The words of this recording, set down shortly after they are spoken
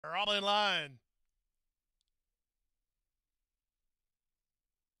Are all in line.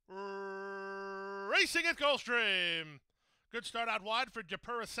 Racing at Gulfstream. Good start out wide for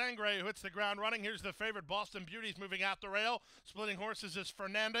Depura Sangre, who hits the ground running. Here's the favorite, Boston Beauties, moving out the rail. Splitting horses is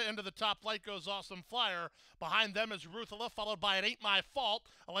Fernanda. Into the top flight goes Awesome Flyer. Behind them is Ruthala, followed by It Ain't My Fault,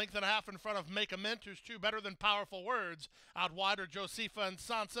 a length and a half in front of Make a Mint, who's two better than Powerful Words. Out wide are Josefa and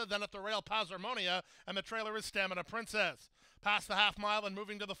Sansa. Then at the rail, Pazarmonia, and the trailer is Stamina Princess. Past the half mile and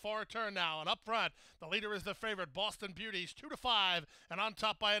moving to the far turn now. And up front, the leader is the favorite, Boston Beauties, 2-5. And on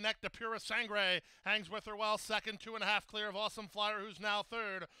top by a neck, Depura Sangre hangs with her well second, 2.5 clear of Awesome Flyer, who's now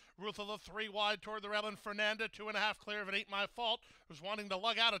third. Ruthala 3 wide toward the rail, and Fernanda 2.5 clear of It Ain't My Fault, who's wanting to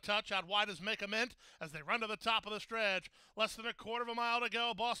lug out a touch. Out wide is Make a Mint as they run to the top of the stretch. Less than a quarter of a mile to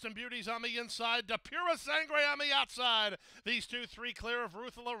go. Boston Beauties on the inside, Depura Sangre on the outside. These two 3 clear of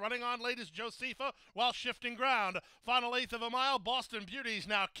Ruthala. Running on late is Josefa while shifting ground. Final eighth of a mile, Boston Beauties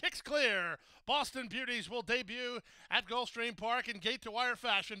now kicks clear. Boston Beauties will debut at Gulfstream Park in gate-to-wire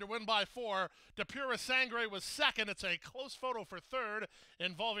fashion to win by 4. Depura Sangre was second. It's a close photo for third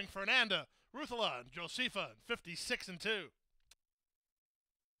involving Fernanda, Ruthala, and Josefa, 56-2.